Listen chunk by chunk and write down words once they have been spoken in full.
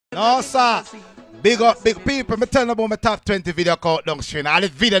No, sir. Big people, me tell you about my top 20 video countdown string. All the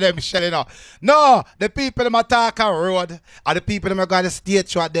video them shelling out. No, the people them attack a road. And the people them are going to stage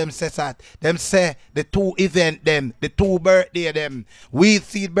show them says that. Them say the two event them, the two birthday them. Weed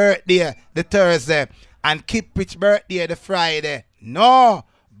Seed birthday, the Thursday. And Kiprich birthday, the Friday. No.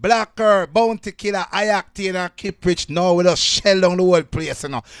 Blacker, Bounty Killer, Ayactin and Kiprich, no, we just shell down the whole place, you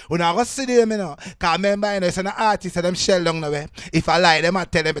know. We not going to see them, you know. Because remember, you know, it's an artist that them shell down the way. If I lie, them I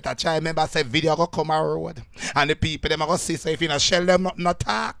tell them, but I try remember, I say, video go come a road. And the people, them are going to see, so if you not shell them, not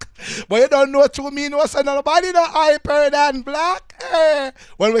talk. But you don't know what you mean, no, so nobody no hyper than black. Eh.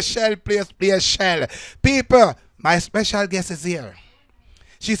 When we shell, play shell. People, my special guest is here.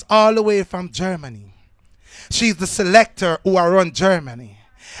 She's all the way from Germany. She's the selector who run Germany.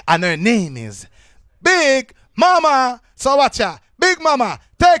 And her name is Big Mama. So watch ya. Big Mama,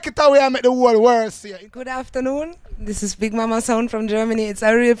 take it away and make the whole world see it. Good afternoon. This is Big Mama Sound from Germany. It's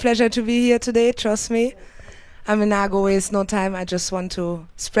a real pleasure to be here today, trust me. I'm not going to waste no time. I just want to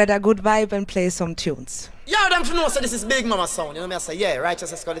spread a good vibe and play some tunes. Yo, them to know, so this is Big Mama Sound. You know me, I say, yeah,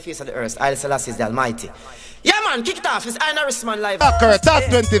 righteousness got the face of the earth. Haile Selassie is the Almighty. Yeah, man, kick it off. It's Aina Rissman live. Top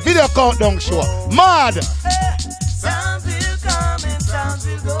 20 video countdown show. Mad. Sounds will come and sounds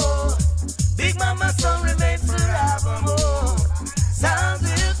will go. Big Mama Sound remains forevermore. Sounds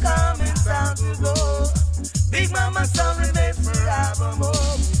will come and sounds will go. Big Mama Sound remains forevermore.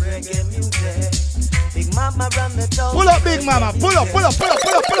 Reggae music. Big Mama run the town. Pull up, Big Mama. Pull up.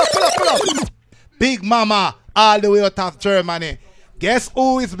 Big Mama, all the way out of Germany. Guess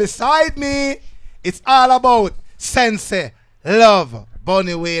who is beside me? It's all about Cen Celove.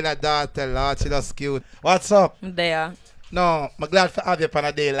 Bunny Wailer daughter, Lord, she just cute. What's up? I'm there. No, I'm glad for having you on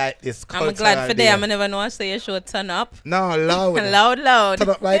a day like this. I'm glad for there. I never know so you should turn up. No, loud. loud. Turn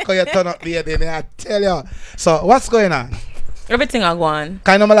up like how you turn up, baby. I tell you. So, what's going on? Everything I go on.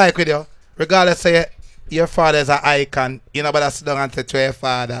 Kind of like with you. Regardless of your father's an icon, you know, but I sit down and say to your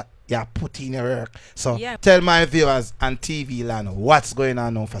father, yeah, put in your work. So, yeah. Tell my viewers and TV land what's going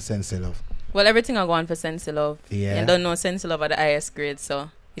on now for Cen Celove. Well, everything I go on for Cen Celove. Yeah. You don't know Cen Celove at the highest grade, so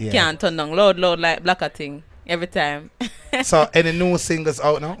it yeah. Can't turn down loud like Blacker thing every time. So, any new singles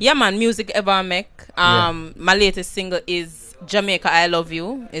out now? Yeah, man, music ever I make. My latest single is Jamaica I Love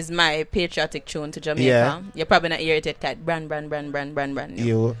You. Is my patriotic tune to Jamaica. Yeah. You're probably not hear it yet. Brand.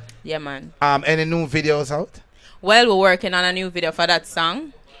 You. Yeah, man. Any new videos out? Well, we're working on a new video for that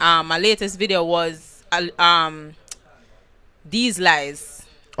song. My latest video was These Lies.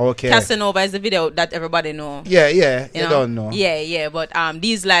 Okay. Casanova is the video that everybody know. Yeah, you don't know. Yeah, but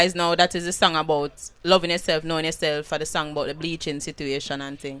These Lies now, that is a song about loving yourself, knowing yourself, for the song about the bleaching situation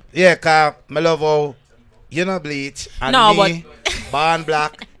and thing. Yeah, cause I love how you know bleach and no, me, born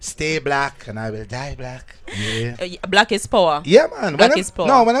black, stay black, and I will die black. Yeah. Black is power. Yeah, man. Black is power.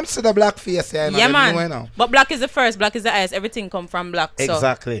 No, when I'm seeing the black face, yeah, man. But black is the first, black is the highest. Everything come from black.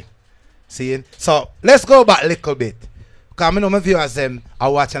 Exactly. See? So let's go back a little bit. Because I know my viewers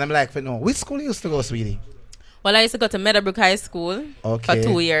are watching, I'm like, which school you used to go, sweetie? Well, I used to go to Meadowbrook High School for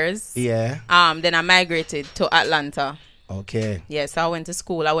 2 years. Yeah. Then I migrated to Atlanta. Okay. Yeah, so I went to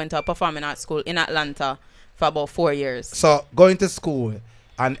school. I went to a performing arts school in Atlanta for about 4 years. So going to school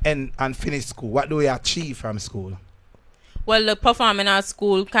and finish school, what do we achieve from school? Well, the performing arts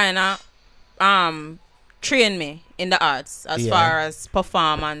school kind of trained me in the arts as far as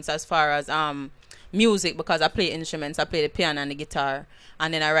performance, as far as music, because I play instruments. I play the piano and the guitar,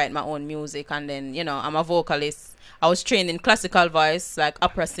 and then I write my own music, and then, you know, I'm a vocalist. I was trained in classical voice, like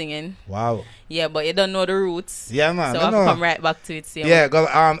opera singing. Wow. Yeah, but you don't know the roots. Yeah, man. So I have to come right back to it. Yeah,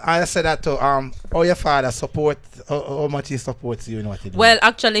 I said that too. How your father support, how much he supports you in what you do? Well,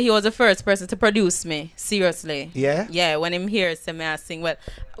 actually, he was the first person to produce me, seriously. Yeah? Yeah, when him here, say me I sing, well,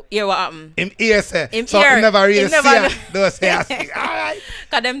 hear what happened. Him ear say. Him so ear. He never really never see those say I sing. All right.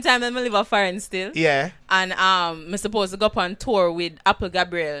 Because them time I live a foreign still. Yeah. And I'm supposed to go up on tour with Apple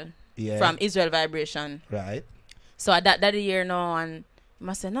Gabriel from Israel Vibration. Right. So that year now, and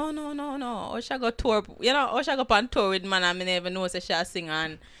I say, no. I should go tour, you know, I should go on tour with man, and I never know say she sing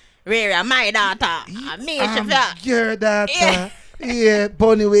and Rary, my daughter, your daughter. Yeah,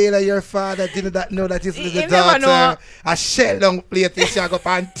 Bunny Wailer, your father didn't know that his little daughter. A shell down plate, she go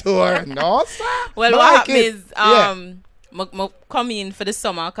on tour. No, sir. Well, what happened is, I come in for the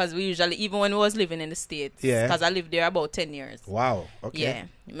summer, because we usually, even when we was living in the States, because I lived there about 10 years. Wow, okay. Yeah,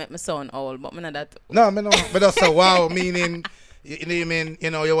 it make me sound old, but me not that. No, but that's a wow, meaning,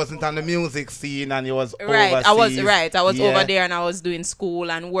 you wasn't on the music scene and you was right, overseas. I was over there and I was doing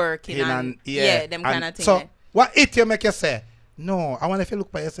school and working and them kind of things. So, what it you make you say, No, I want if you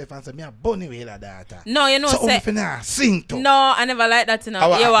look by yourself and say, me a bunny wheeler daughter. No, you know, so say, if you nah sing to. no, I never like that, you know.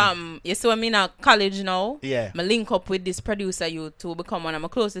 How You see, I'm in a college now. Yeah. I link up with this producer you to become one of my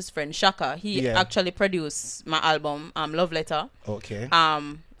closest friends, Shaka. He actually produced my album, Love Letter. Okay.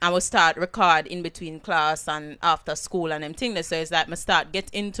 I will start record in between class and after school and them things. So it's like I start get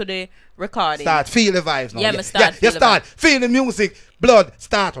into the recording. Start feel the vibes now. Yeah, I start you start feel the music, blood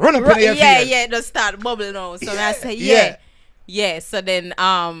start running up in your yeah, veins. yeah, it just start bubbling now. So I say, yeah. So then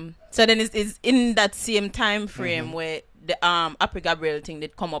it's in that same time frame where the Apri Gabriel thing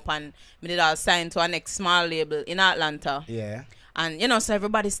did come up and we did all sign to our next small label in Atlanta. Yeah. And you know, so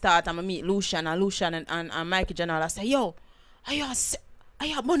everybody start and I meet Lucian and Mikey General. I say, yo, I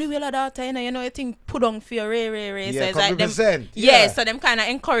have money wheeler daughter, you know, you think put on for your Ray. Yeah, so it's like them, so them kind of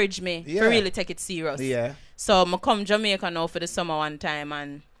encourage me to really take it serious. Yeah. So I come Jamaica now for the summer one time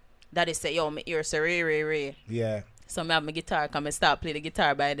and daddy say, yo, my ears are Ray. Yeah. So I have my guitar, come and start play the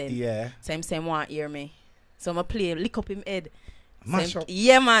guitar by then. Yeah. So him say, want hear me. So I play, lick up him head. Mash up.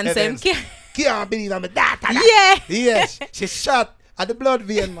 Yeah, man. So him can't believe I'm a daughter. Yeah. Yes. She shot at the blood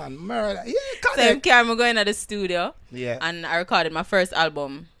vein, man. Murder. Yeah, so him carry me going to the studio. Yeah. And I recorded my first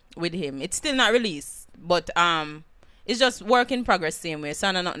album with him. It's still not released, but it's just work in progress same way. So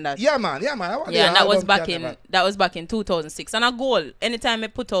I nothing that. Yeah, man. And that was back in 2006. And a goal, anytime I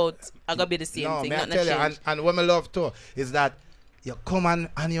put out, I gotta be the same thing. I tell you, and what I love too is that you come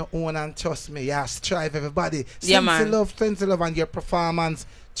on your own and trust me. You strive everybody. Cen Celove, and your performance,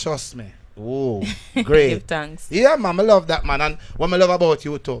 trust me. Oh, great. Give thanks. Yeah, man, I love that, man. And what I love about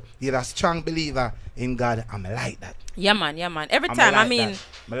you too, you're a strong believer in God. I'm like that. Yeah, man. Every time, I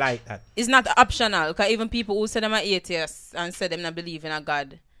like that. It's not optional. Because even people who say them are atheists and say them not believe in a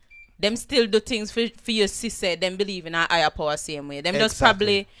God, them still do things for your sister. Them believe in a higher power same way. Them just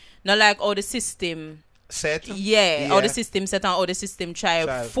probably not like how the system set. Yeah, how the system set and how the system try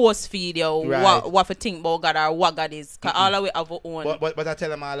force feed you what to think about God or what God is. Because all of we have our own. But I tell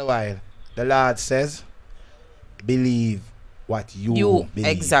them all the while, the Lord says, believe what you believe.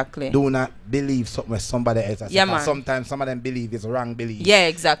 Exactly. Do not believe something somebody else has. Yeah, man. Sometimes some of them believe is wrong belief. Yeah,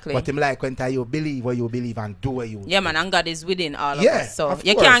 exactly. But him like when you believe what you believe and do what you do. And God is within all of us. So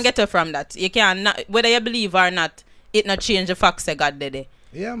you can't get it from that. You can't, whether you believe or not, it not change the facts that God did it.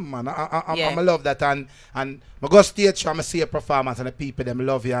 Yeah, man. I love that. And I go stage show, I see a performance and the people, them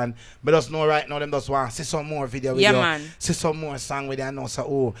love you. And I just know right now, them just want to see some more video with you. Man. See some more song with you. And know,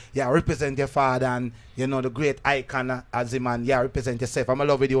 so, represent your father and, you know, the great icon as him. And, represent yourself. I'm in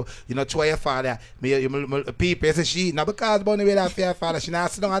love with you. You know, try your father. People, you say she, not because Bunny will have your father. She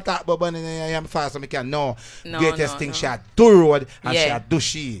not sit down and talk about Bunny and father, so I can know. Greatest thing, she had do road and she had do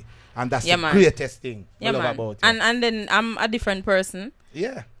she. And that's the greatest thing I love about you. And then I'm a different person.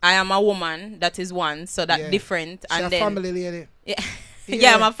 Yeah. I am a woman, that is one, so that different. She's and a then family lady.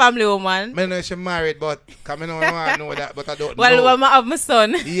 Yeah, I'm a family woman. I don't know if she's married, but I know that, but I don't know. Well, I have my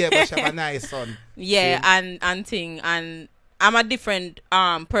son. Yeah, but she have a nice son. Yeah, and thing. And I'm a different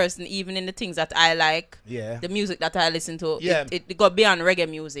person, even in the things that I like. Yeah. The music that I listen to. Yeah. It got beyond reggae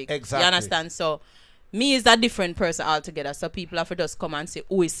music. Exactly. You understand? So, me is a different person altogether. So people have to just come and say,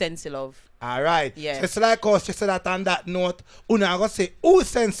 who is Cen Celove? All right. Yeah. Just like us, she said that on that note, Una going to say, who is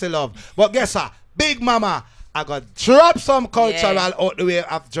Cen Celove? But guess what? Big Mama, I got drop some cultural out the way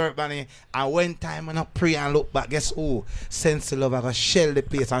of Germany. And when time when I pray and look back, guess who? Cen Celove, I got shell the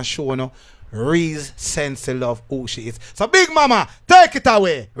place and show you Reese Cen Celove who she is. So Big Mama, take it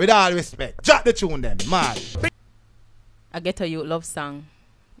away with all respect. Drop the tune then, man. I Get a Youth love song.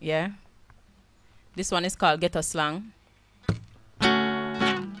 Yeah. This one is called Ghetto Slang.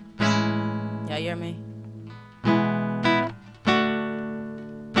 Yeah, hear me?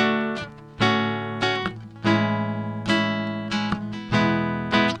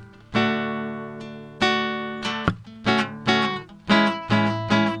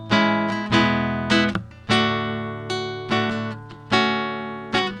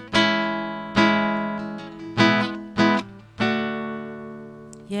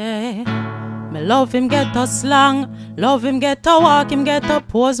 Love him get a slang, love him get a walk, him get a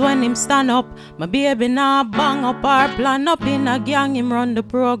pose when him stand up. My baby now bang up our plan up in a gang, him run the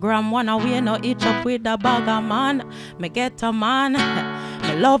program. Wanna we no itch up with a bagger man, me get a man.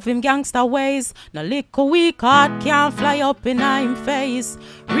 Me love him gangster ways, no liquor weak heart can't fly up in him face.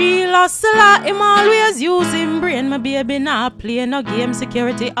 Real hustler, him always use him brain. My baby now play no game,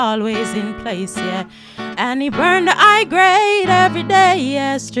 security always in place, yeah. And he burn the high grade every day,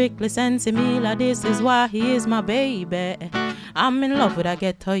 yeah. Strictly Sensimila, this is why he is my baby. I'm in love with a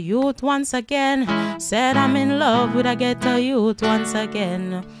ghetto youth once again. Said I'm in love with a ghetto youth once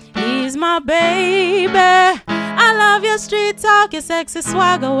again. He's my baby. I I love your street talk, your sexy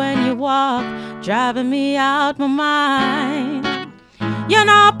swagger when you walk, driving me out my mind. You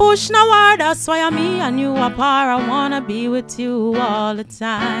know, push no word, that's why I'm me and you apart. I wanna be with you all the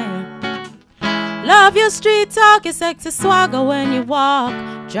time. Love your street talk, your sexy swagger when you walk,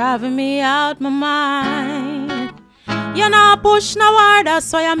 driving me out my mind. You know, push no word,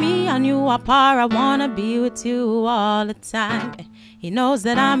 that's why I'm me and you apart. I wanna be with you all the time. He knows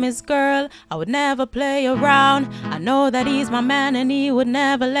that I'm his girl, I would never play around. I know that he's my man and he would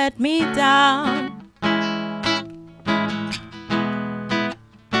never let me down.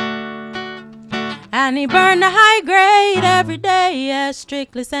 And he burned the high grade every day, yeah,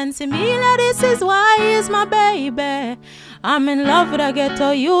 strictly Cen Celove. This is why he's my baby. I'm in love with a ghetto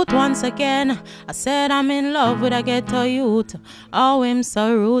youth once again. I said I'm in love with a ghetto youth. Oh, him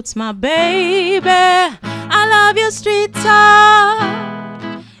so roots, my baby. I love your street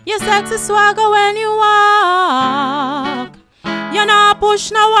talk, your sexy swagger when you walk. You know,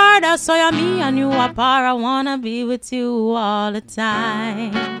 push no word, that's why I'm me and you apart. I wanna be with you all the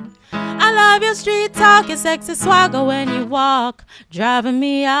time. I love your street talk, your sexy swagger when you walk, driving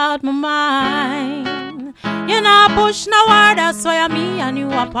me out my mind. You know, push no word, that's why I'm me and you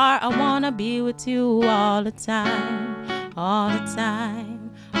apart. I wanna be with you all the time, all the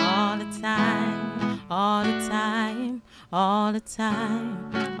time, all the time, all the time, all the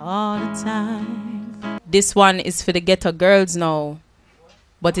time, all the time. This one is for the ghetto girls now,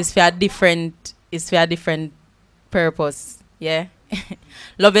 but it's for a different purpose, yeah.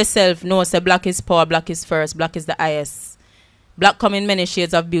 Love yourself. No, say black is power, black is first, black is the highest. Black come in many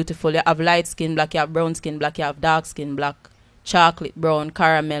shades of beautiful. You have light skin black, you have brown skin black, you have dark skin black, chocolate brown,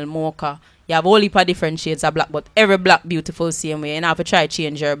 caramel, mocha. You have all heap of different shades of black, but every black beautiful same way. You have to try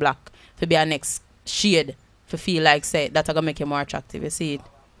change your black to be a next shade to feel like say that's gonna make you more attractive. You see it?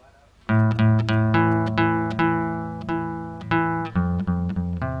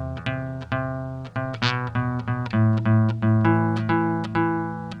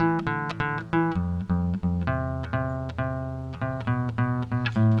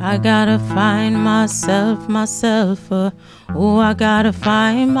 I gotta find myself. Oh, I gotta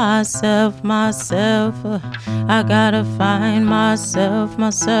find myself. I gotta find myself.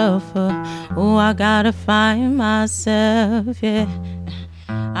 Oh, I gotta find myself, yeah.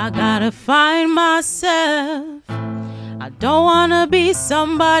 I gotta find myself. I don't wanna be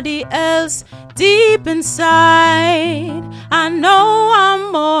somebody else deep inside. I know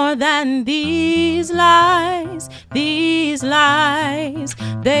I'm more than these lies. These lies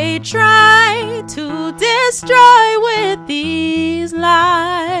they try to destroy with these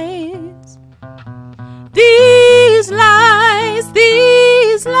lies. These lies,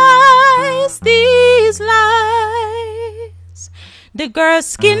 these lies, these lies. The girl's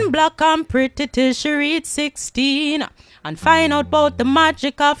skin black and pretty till she reached 16 and find out about the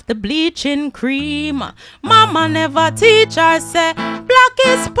magic of the bleaching cream. Mama never teach her, say, black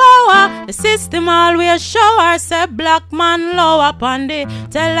is power. The system always show her, say, black man low up on the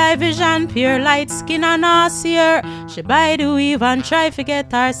television, pure light skin and nausea. She buy the weave and try to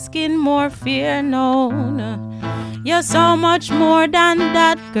get her skin more fair. No, you're so much more than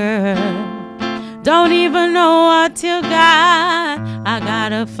that, girl. Don't even know what you got. I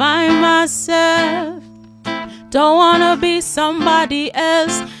gotta find myself. Don't wanna be somebody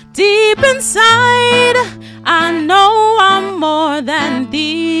else deep inside. I know I'm more than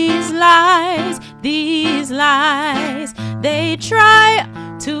these lies. These lies they try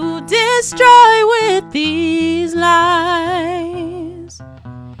to destroy with these lies.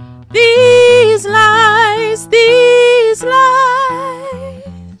 These lies, these lies.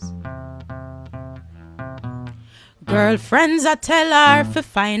 Girlfriends, I tell her to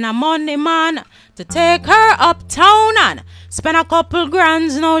find a money man to take her uptown and spend a couple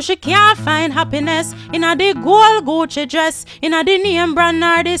grands. Now she can't find happiness in a the gold Gucci dress, in a the name brand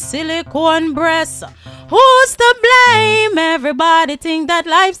or the silicone breast. Who's to blame? Everybody think that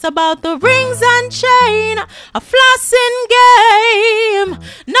life's about the rings and chain, a flossing game.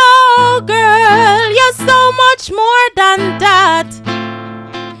 No, girl, you're so much more than that.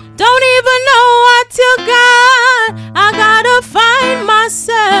 Don't even know what you got. I gotta find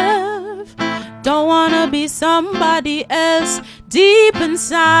myself. Don't wanna be somebody else deep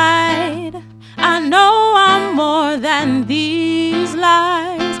inside. I know I'm more than these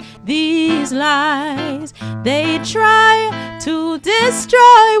lies. These lies they try to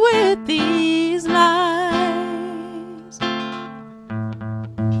destroy with these lies.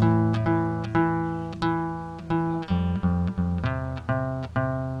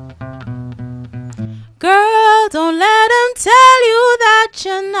 Girl, don't let them tell you that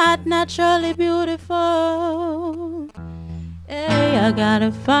you're not naturally beautiful. I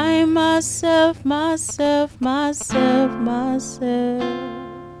gotta find myself, myself, myself, myself.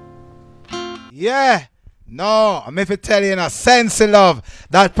 Yeah. No, I'm if you tell you now, Cen Celove,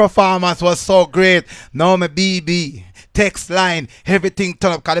 that performance was so great. No, my BB, text line, everything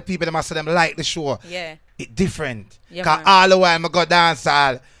turn up because the people them say them like the show. Yeah. It different. Yeah, Cause man. all the while I go dance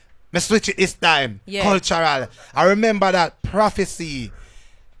all. Me switch it this time. Yeah. Cultural. I remember that prophecy.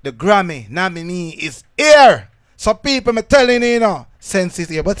 The Grammy nominee is here. So people me telling you know, Sense is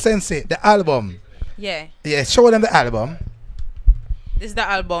here. But Sense, the album. Yeah. Yeah, show them the album. This is the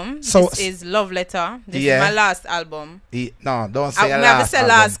album. So- This is Love Letter. This Yeah. is my last album. No, don't say your I have to last say album.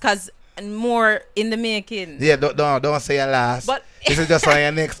 last because more in the making. Yeah, don't say your last. But- this is just on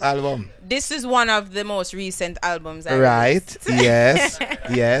your next album. This is one of the most recent albums I Right. released. Yes.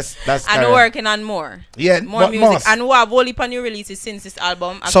 Yes. That's And correct. we're working on more. Yeah, More but music. must. And we have only new releases since this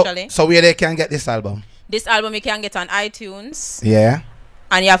album, actually. So where they can get this album? This album you can get on iTunes. Yeah.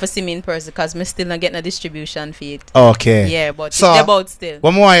 And you have to see me in person because me still not getting a distribution feed. Okay. Yeah, but So- it's about still.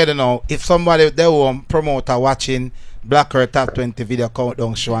 One more you to know, if somebody they want promoter watching Black Earth Top 20 video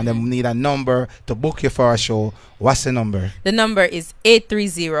countdown show and them need a number to book you for a show, what's the number? The number is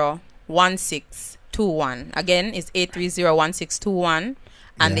 830-1621. Again, it's 830-1621.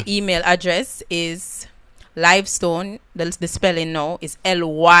 And Yeah. the email address is livestone, the spelling now is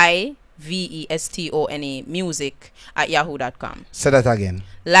LYVESTONE music at yahoo.com. Say that again.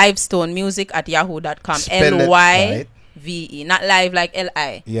 Livestone music at yahoo.com. Spell it LYVE. Not live like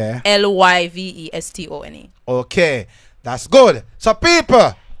LI. Yeah. LYVESTONE. Okay. That's good. So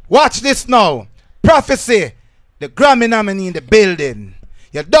people, watch this now. Prophecy. The Grammy nominee in the building.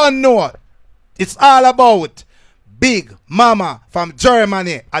 You don't know. It's all about Big Mama from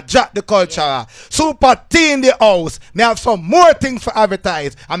Germany. I Jack the Culture. Super T in the house. Me have some more things for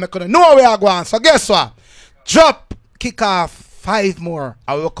advertise. And I gonna know where I go on. So guess what? Drop, kick off 5 more.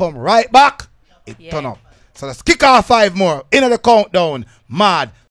 I will come right back. It turn up. So let's kick off 5 more. Into the countdown. Mad.